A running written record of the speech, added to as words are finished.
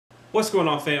What's going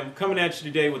on, fam? Coming at you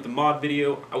today with the mod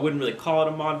video. I wouldn't really call it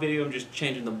a mod video, I'm just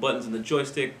changing the buttons in the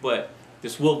joystick, but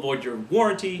this will void your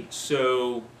warranty,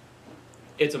 so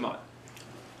it's a mod.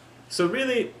 So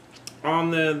really,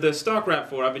 on the stock RAP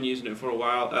 4, I've been using it for a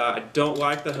while. I don't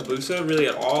like the Hayabusa really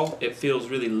at all. It feels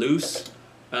really loose.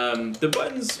 The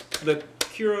buttons, the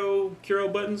Kuro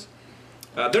buttons,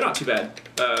 they're not too bad.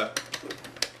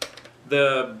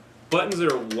 The buttons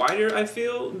are wider, I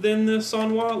feel, than the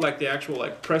Sanwa, like the actual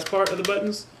press part of the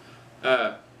buttons.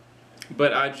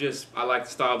 But I like the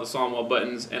style of the Sanwa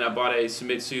buttons, and I bought a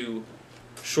Sumitsu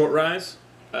short rise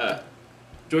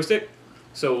joystick,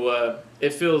 so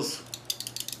it feels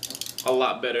a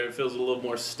lot better. It feels a little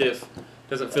more stiff.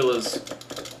 Doesn't feel as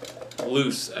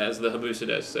loose as the Hayabusa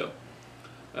does. So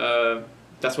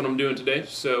that's what I'm doing today.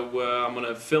 So I'm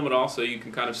gonna film it all so you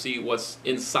can kind of see what's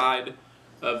inside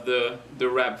of the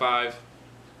RAP 5,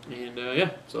 and yeah,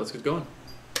 so let's get going.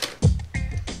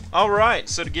 Alright,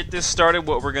 so to get this started,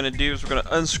 what we're going to do is we're going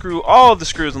to unscrew all of the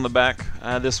screws on the back.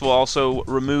 This will also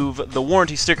remove the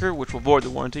warranty sticker, which will void the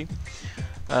warranty.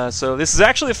 So this is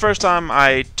actually the first time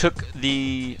I took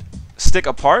the stick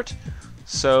apart,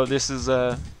 so this is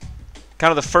kind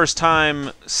of the first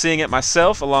time seeing it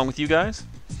myself along with you guys.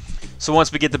 So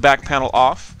once we get the back panel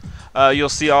off, you'll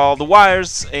see all the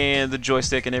wires and the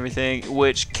joystick and everything,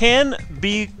 which can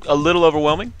be a little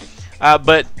overwhelming,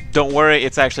 but don't worry,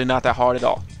 it's actually not that hard at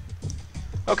all.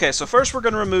 Okay, so first we're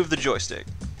going to remove the joystick.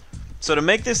 So to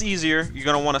make this easier, you're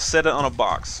going to want to set it on a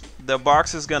box. The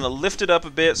box is going to lift it up a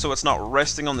bit so it's not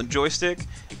resting on the joystick,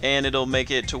 and it'll make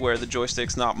it to where the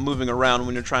joystick's not moving around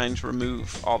when you're trying to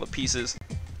remove all the pieces.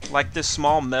 Like this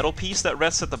small metal piece that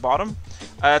rests at the bottom,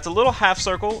 it's a little half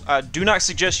circle. Do not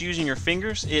suggest using your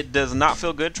fingers. It does not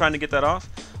feel good trying to get that off.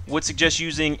 Would suggest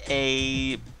using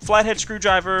a flathead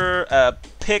screwdriver, a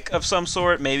pick of some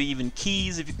sort, maybe even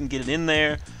keys if you can get it in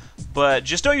there. But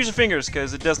just don't use your fingers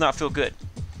because it does not feel good.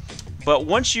 But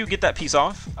once you get that piece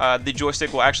off, the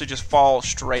joystick will actually just fall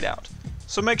straight out.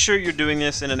 So make sure you're doing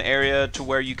this in an area to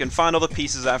where you can find all the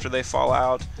pieces after they fall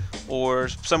out, or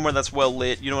somewhere that's well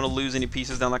lit. You don't want to lose any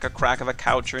pieces down like a crack of a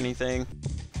couch or anything.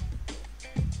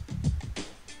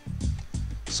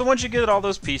 So once you get all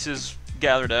those pieces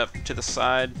gathered up to the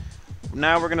side,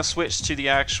 now we're going to switch to the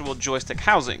actual joystick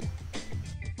housing.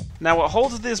 Now what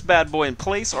holds this bad boy in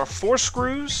place are 4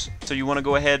 screws, so you want to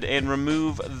go ahead and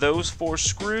remove those 4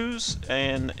 screws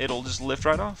and it'll just lift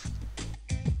right off.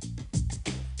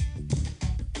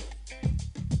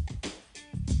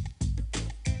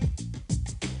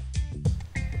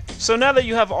 So now that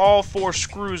you have all 4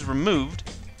 screws removed,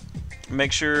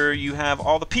 make sure you have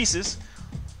all the pieces,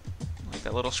 like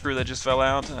that little screw that just fell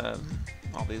out,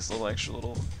 all these little extra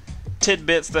little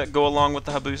tidbits that go along with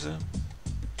the Hayabusa.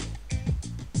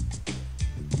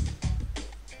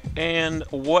 And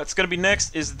what's going to be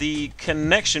next is the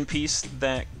connection piece,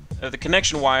 the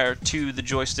connection wire to the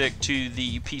joystick to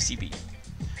the PCB.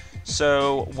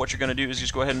 So what you're going to do is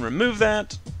just go ahead and remove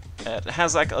that. It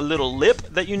has like a little lip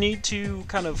that you need to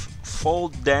kind of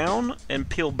fold down and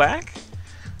peel back.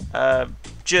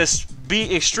 Just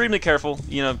be extremely careful.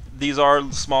 You know, these are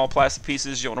small plastic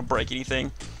pieces. You don't want to break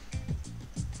anything.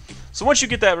 So once you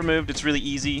get that removed, it's really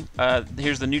easy.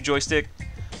 Here's the new joystick.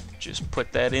 Just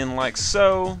put that in like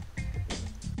so.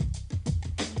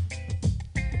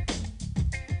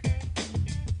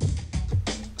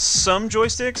 Some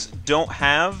joysticks don't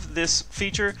have this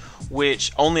feature,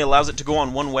 which only allows it to go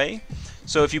on one way.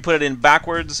 So if you put it in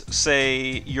backwards,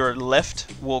 say your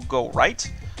left will go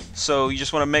right. So you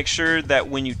just want to make sure that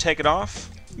when you take it off,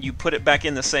 you put it back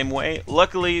in the same way.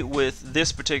 Luckily with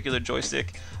this particular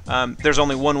joystick, there's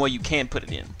only one way you can put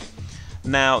it in.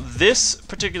 Now this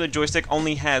particular joystick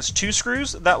only has 2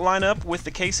 screws that line up with the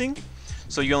casing,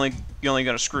 so you're only going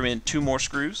to screw in 2 more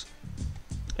screws,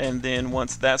 and then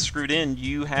once that's screwed in,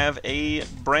 you have a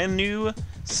brand new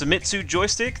Sumitsu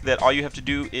joystick that all you have to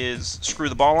do is screw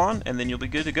the ball on, and then you'll be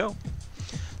good to go.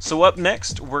 So up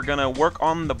next, we're going to work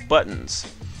on the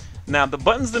buttons. Now the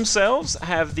buttons themselves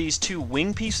have these 2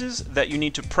 wing pieces that you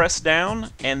need to press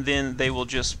down, and then they will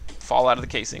just fall out of the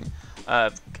casing.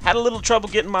 Had a little trouble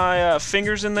getting my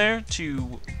fingers in there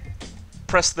to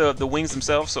press the wings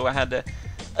themselves, so I had to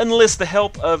enlist the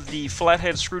help of the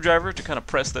flathead screwdriver to kind of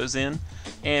press those in.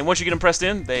 And once you get them pressed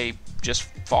in, they just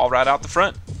fall right out the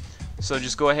front. So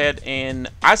just go ahead, and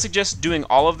I suggest doing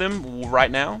all of them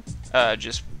right now.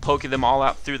 Just poking them all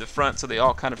out through the front so they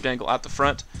all kind of dangle out the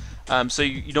front. So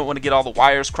you don't want to get all the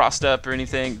wires crossed up or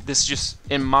anything. This just,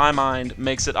 in my mind,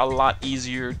 makes it a lot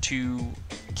easier to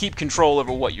keep control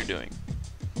over what you're doing.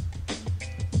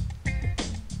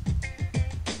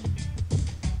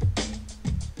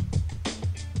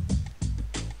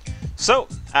 So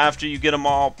after you get them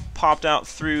all popped out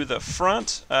through the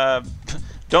front,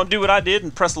 don't do what I did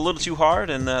and press a little too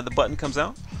hard and the button comes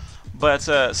out. But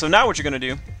so now what you're going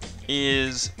to do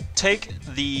is take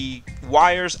the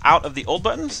wires out of the old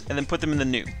buttons and then put them in the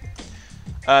new.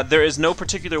 There is no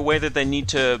particular way that they need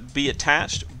to be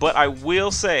attached, but I will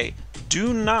say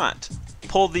do not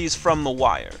pull these from the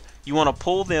wire. You want to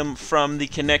pull them from the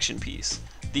connection piece.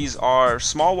 These are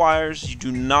small wires. You do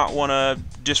not want to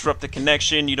disrupt the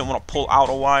connection. You don't want to pull out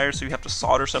a wire, so you have to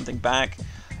solder something back.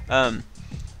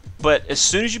 But as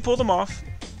soon as you pull them off,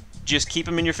 just keep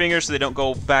them in your fingers so they don't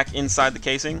go back inside the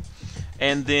casing,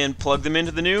 and then plug them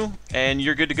into the new, and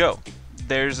you're good to go.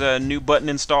 There's a new button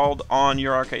installed on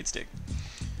your arcade stick.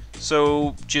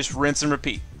 So just rinse and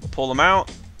repeat. Pull them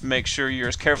out, make sure you're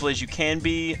as careful as you can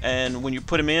be, and when you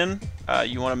put them in,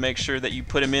 you want to make sure that you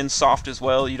put them in soft as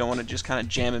well. You don't want to just kind of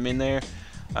jam them in there.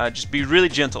 Just be really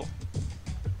gentle.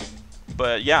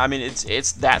 But yeah, I mean,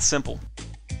 it's that simple.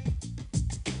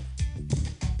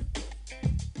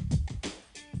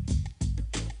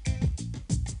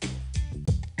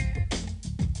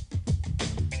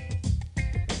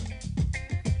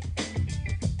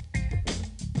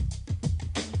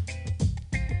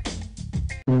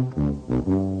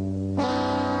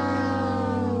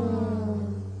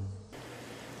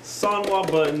 Sanwa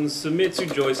buttons,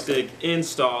 Sumitsu joystick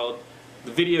installed.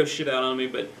 The video shit out on me,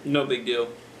 but no big deal.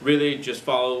 Really, just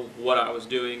follow what I was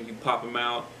doing. You pop them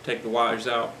out, take the wires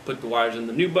out, put the wires in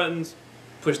the new buttons,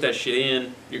 push that shit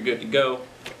in, you're good to go.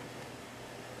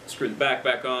 Screw the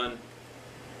back on,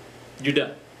 you're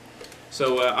done.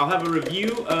 So I'll have a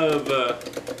review of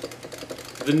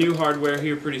the new hardware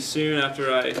here pretty soon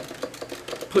after I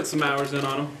put some hours in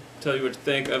on them. Tell you what to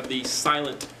think of the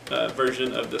silent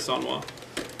version of the Sanwa.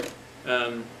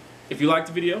 If you liked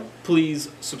the video, please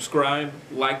subscribe,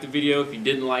 like the video. If you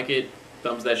didn't like it,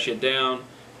 thumbs that shit down.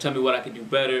 Tell me what I could do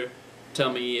better. Tell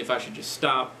me if I should just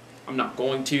stop. I'm not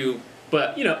going to,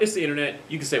 but you know, it's the internet.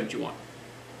 You can say what you want.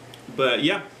 But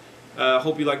yeah,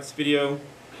 hope you liked this video.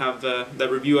 Have that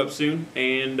review up soon,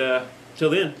 and till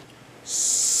then.